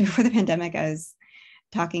interesting, actually, before the pandemic, I was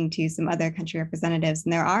talking to some other country representatives,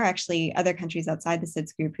 and there are actually other countries outside the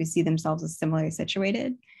SIDS group who see themselves as similarly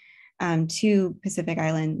situated to Pacific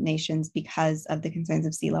Island nations because of the concerns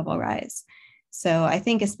of sea level rise. So I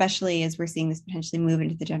think especially as we're seeing this potentially move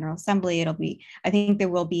into the General Assembly, I think there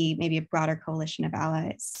will be maybe a broader coalition of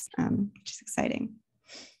allies, which is exciting.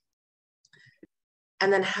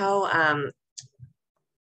 And then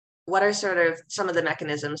what are sort of some of the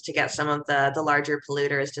mechanisms to get some of the larger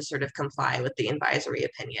polluters to sort of comply with the advisory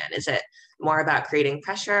opinion? Is it more about creating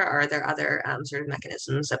pressure, or are there other sort of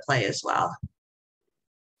mechanisms at play as well?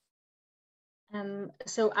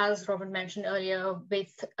 So as Robin mentioned earlier,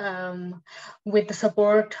 with the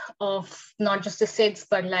support of not just the SIDS,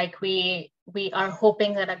 but like we are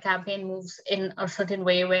hoping that our campaign moves in a certain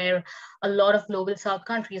way where a lot of global South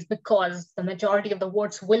countries, because the majority of the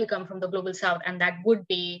votes will come from the global South, and that would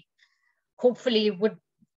be, hopefully would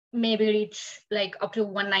maybe reach like up to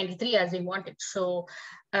 193 as they wanted. So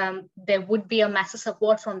there would be a massive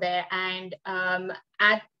support from there. And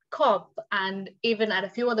at COP and even at a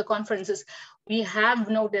few other conferences, we have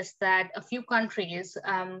noticed that a few countries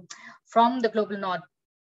from the global north,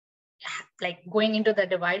 like going into the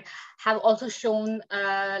divide, have also shown,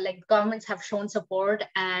 like governments have shown support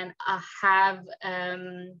and have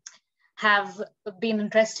been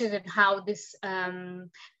interested in how this,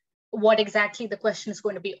 what exactly the question is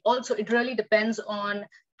going to be. Also, it really depends on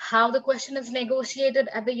how the question is negotiated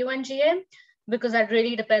at the UNGA, because that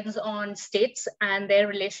really depends on states and their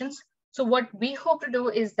relations. So what we hope to do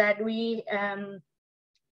is that we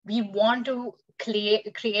want to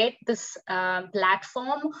create this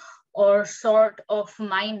platform or sort of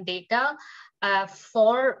mine data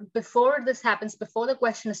for before this happens, before the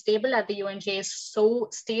question is stable at the UNGA, so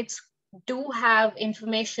states do have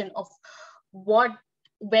information of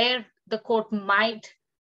where the court might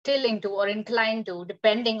till into or incline to,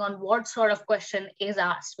 depending on what sort of question is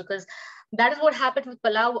asked. Because that is what happened with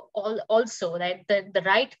Palau also, that the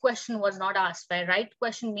right question was not asked. By right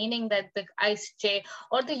question, meaning that the ICJ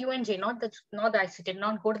or the UNGA, not the ICJ, did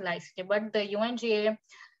not go to the ICJ, but the UNGA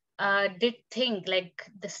did think, like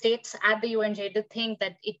the states at the UNGA did think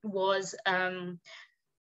that it was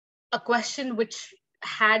a question which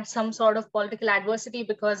had some sort of political adversity,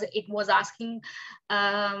 because it was asking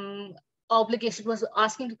was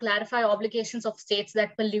asking to clarify obligations of states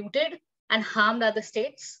that polluted and harmed other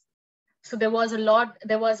states. So there was a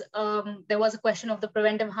question of the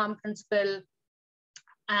preventive harm principle.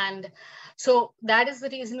 And so that is the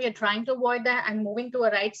reason we are trying to avoid that and moving to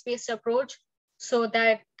a rights-based approach, so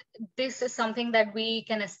that this is something that we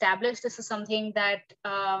can establish. This is something that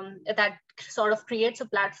that sort of creates a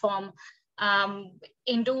platform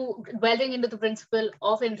into delving into the principle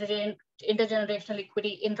of intergenerational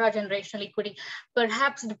equity, intragenerational equity,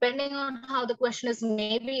 perhaps depending on how the question is,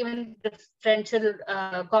 maybe even differential,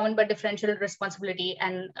 common but differential responsibility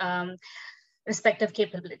and respective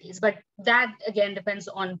capabilities. But that again depends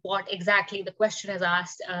on what exactly the question is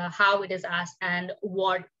asked, how it is asked, and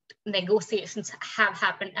what negotiations have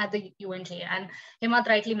happened at the UNGA. And Himad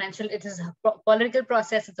rightly mentioned, it is a political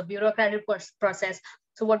process, it's a bureaucratic process.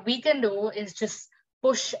 So what we can do is just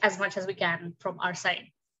push as much as we can from our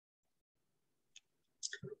side.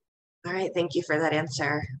 All right, thank you for that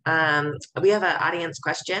answer. We have an audience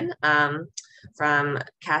question from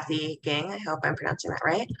Kathy Ging. I hope I'm pronouncing that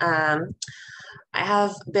right.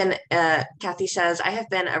 Kathy says, I have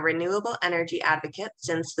been a renewable energy advocate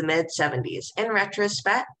since the mid-70s. In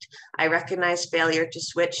retrospect, I recognize failure to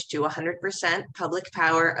switch to 100% public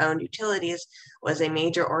power-owned utilities was a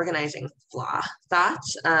major organizing flaw.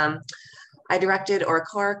 Thoughts? I directed or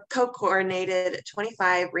co-coordinated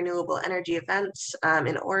 25 renewable energy events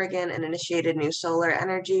in Oregon and initiated new solar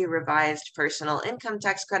energy, revised personal income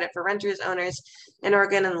tax credit for renters owners in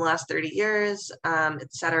Oregon in the last 30 years,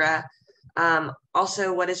 etc.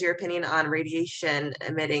 Also, what is your opinion on radiation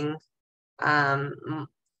emitting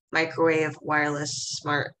microwave wireless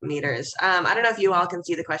smart meters? I don't know if you all can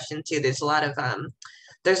see the question too. There's a lot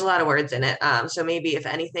of words in it. So maybe if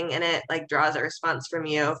anything in it like draws a response from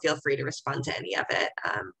you, feel free to respond to any of it.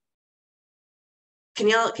 Can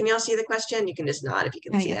y'all see the question? You can just nod if you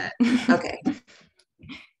can see it. Okay.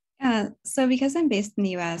 So because I'm based in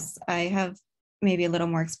the US, I have maybe a little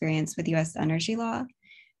more experience with US energy law.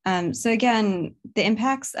 So again, the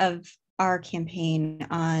impacts of our campaign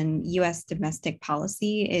on US domestic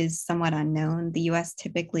policy is somewhat unknown. The US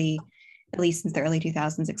typically, at least since the early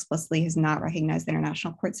 2000s, explicitly has not recognized the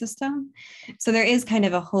international court system. So there is kind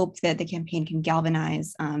of a hope that the campaign can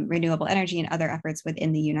galvanize renewable energy and other efforts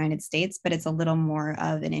within the United States, but it's a little more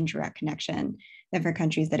of an indirect connection than for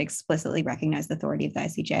countries that explicitly recognize the authority of the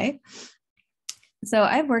ICJ. So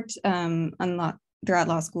I've worked throughout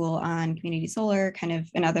law school on community solar, kind of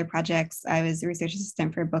in other projects. I was a research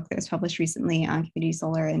assistant for a book that was published recently on community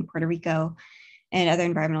solar in Puerto Rico and other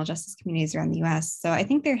environmental justice communities around the US. So I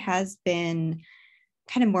think there has been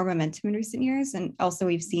kind of more momentum in recent years. And also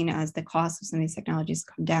we've seen as the cost of some of these technologies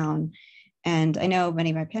come down. And I know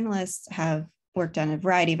many of my panelists have worked on a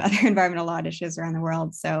variety of other environmental law issues around the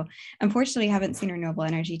world. So unfortunately, I haven't seen renewable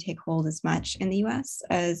energy take hold as much in the US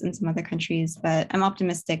as in some other countries, but I'm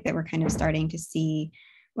optimistic that we're kind of starting to see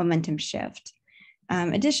momentum shift.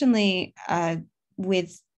 Additionally,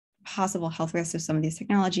 with possible health risks of some of these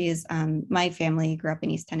technologies, my family grew up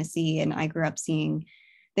in East Tennessee, and I grew up seeing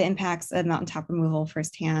the impacts of mountaintop removal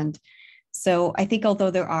firsthand. So I think although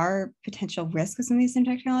there are potential risks with some of these same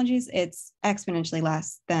technologies, it's exponentially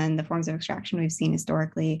less than the forms of extraction we've seen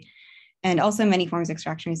historically. And also many forms of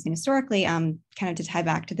extraction we've seen historically, kind of to tie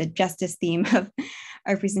back to the justice theme of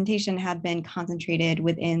our presentation had been concentrated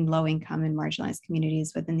within low-income and marginalized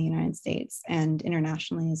communities within the United States and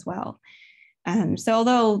internationally as well. So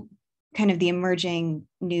although kind of the emerging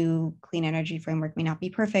new clean energy framework may not be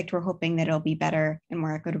perfect, we're hoping that it'll be better and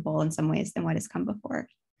more equitable in some ways than what has come before.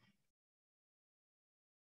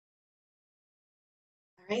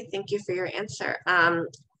 All right, thank you for your answer.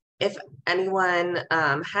 If anyone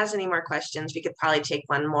has any more questions, we could probably take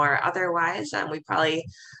one more. Otherwise, we probably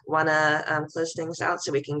want to close things out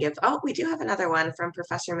so we can give, oh, we do have another one from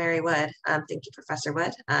Professor Mary Wood. Thank you, Professor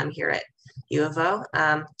Wood, here at U of O.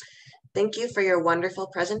 Thank you for your wonderful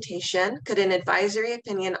presentation. Could an advisory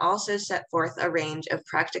opinion also set forth a range of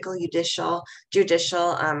practical judicial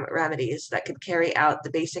remedies that could carry out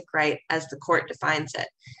the basic right as the court defines it?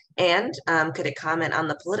 And could it comment on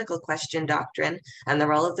the political question doctrine and the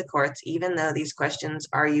role of the courts, even though these questions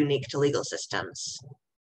are unique to legal systems?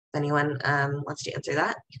 If anyone wants to answer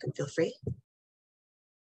that, you can feel free.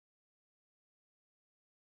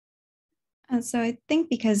 So I think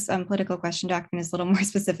because political question doctrine is a little more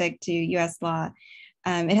specific to US law,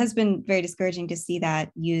 it has been very discouraging to see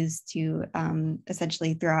that used to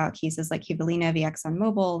essentially throw out cases like Kivalina v.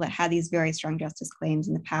 ExxonMobil that had these very strong justice claims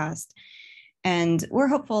in the past. And we're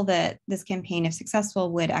hopeful that this campaign, if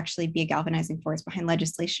successful, would actually be a galvanizing force behind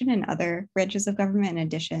legislation and other branches of government, in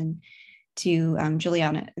addition to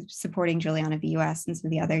supporting Juliana v. US and some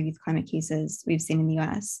of the other youth climate cases we've seen in the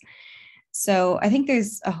US. So I think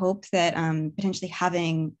there's a hope that potentially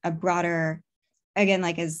having a broader, again,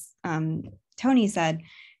 like as Tony said,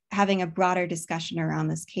 having a broader discussion around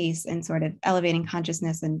this case and sort of elevating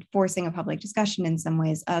consciousness and forcing a public discussion in some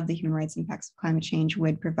ways of the human rights impacts of climate change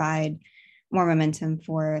would provide more momentum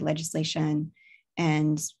for legislation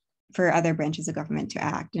and for other branches of government to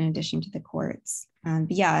act in addition to the courts.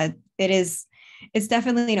 But yeah, it's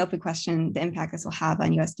definitely an open question, the impact this will have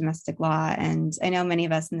on US domestic law. And I know many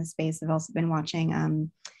of us in this space have also been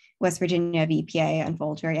watching West Virginia v. EPA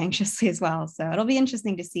unfold very anxiously as well. So it'll be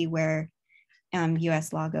interesting to see where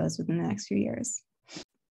US law goes within the next few years.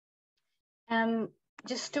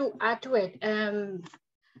 Just to add to it,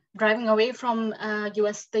 driving away from the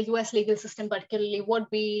US legal system, particularly, what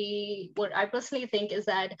I personally think is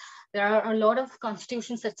that there are a lot of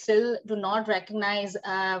constitutions that still do not recognize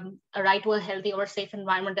a right to a healthy or safe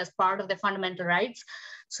environment as part of their fundamental rights.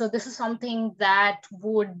 So this is something that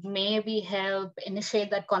would maybe help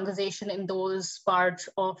initiate that conversation in those parts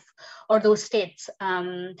of, or those states.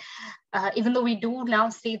 Even though we do now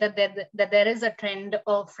see that there is a trend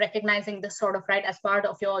of recognizing this sort of right as part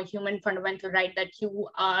of your human fundamental right that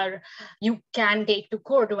you can take to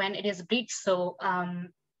court when it is breached. So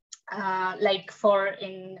like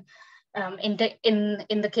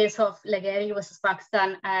in the case of Legheri versus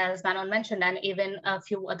Pakistan, as Manon mentioned, and even a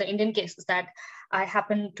few other Indian cases that I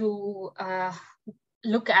happened to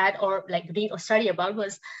look at or like read or study about,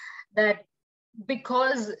 was that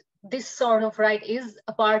because this sort of right is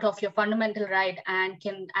a part of your fundamental right and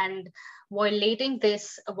violating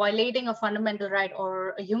a fundamental right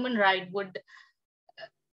or a human right would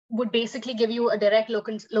basically give you a direct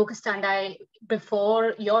locus standi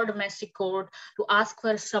before your domestic court to ask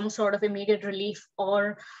for some sort of immediate relief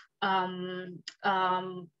or a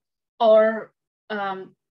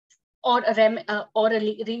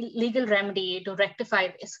legal remedy to rectify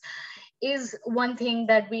this, is one thing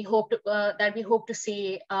that we hope to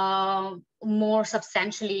see more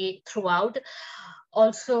substantially throughout.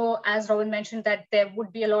 Also, as Robin mentioned, that there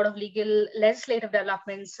would be a lot of legislative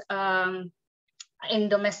developments in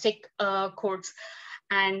domestic courts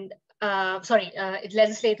and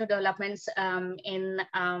legislative developments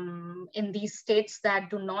in these states that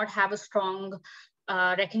do not have a strong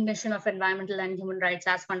recognition of environmental and human rights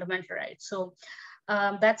as fundamental rights. So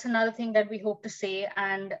that's another thing that we hope to see.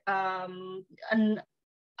 And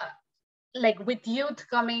like with youth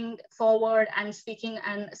coming forward and speaking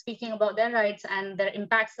about their rights and their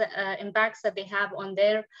impacts that they have on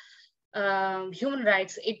their human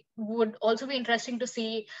rights, it would also be interesting to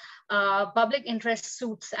see public interest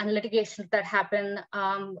suits and litigations that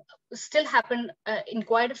still happen in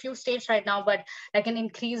quite a few states right now, but like an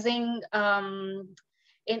increasing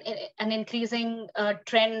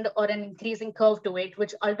trend or an increasing curve to it,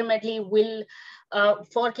 which ultimately will,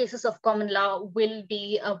 for cases of common law, will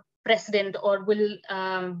be a precedent or will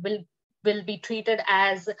be treated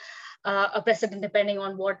as a precedent depending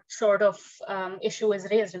on what sort of issue is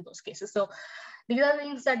raised in those cases. So these are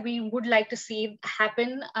things that we would like to see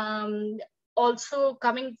happen. Also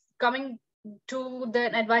coming to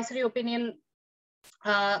the advisory opinion,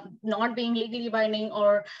 not being legally binding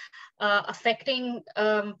or affecting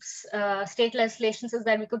state legislations is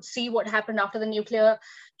that we could see what happened after the nuclear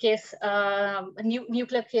case,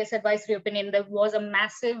 nuclear case advisory opinion. There was a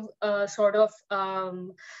massive sort of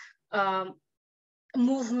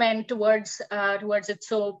movement towards it.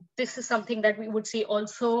 So this is something that we would see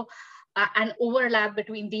also an overlap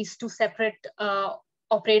between these two separate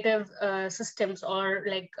operative systems or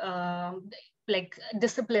like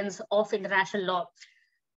disciplines of international law.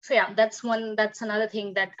 So yeah, that's another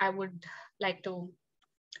thing that I would like to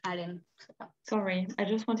add in. Sorry, I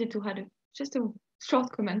just wanted to add just a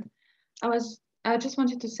short comment. I just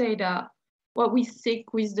wanted to say that what we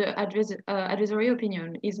seek with the advisory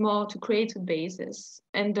opinion is more to create a basis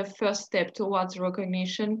and the first step towards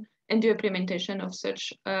recognition and the implementation of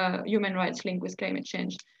such human rights linked with climate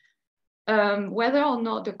change. Whether or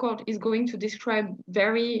not the court is going to describe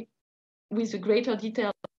with a greater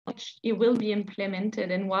detail which it will be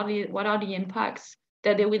implemented and what are the impacts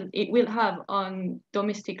that it will have on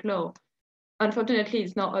domestic law. Unfortunately,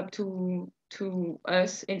 it's not up to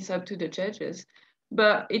us, it's up to the judges.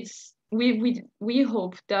 But we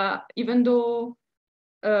hope that even though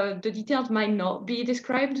the details might not be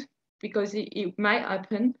described, because it might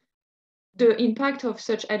happen, the impact of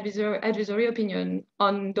such advisory opinion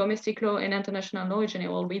on domestic law and international law in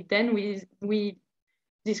general, we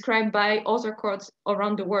described by other courts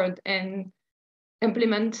around the world and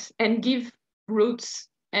implement and give roots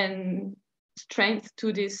and strength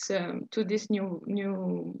to this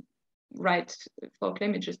new right for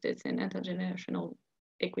climate justice and intergenerational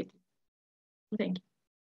equity. Thank you.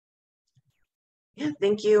 Yeah,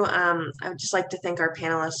 thank you. I would just like to thank our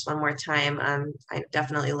panelists one more time. I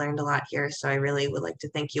definitely learned a lot here, so I really would like to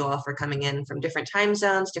thank you all for coming in from different time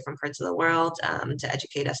zones, different parts of the world to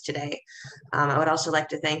educate us today. I would also like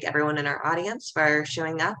to thank everyone in our audience for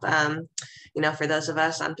showing up. You know, for those of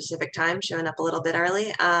us on Pacific time, showing up a little bit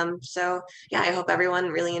early. So yeah, I hope everyone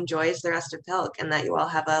really enjoys the rest of PILG and that you all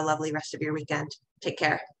have a lovely rest of your weekend. Take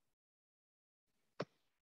care.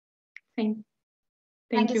 Thank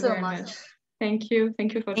you so very much. Thank you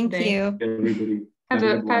for today. Thank you.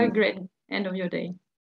 Everybody. Have a great end of your day.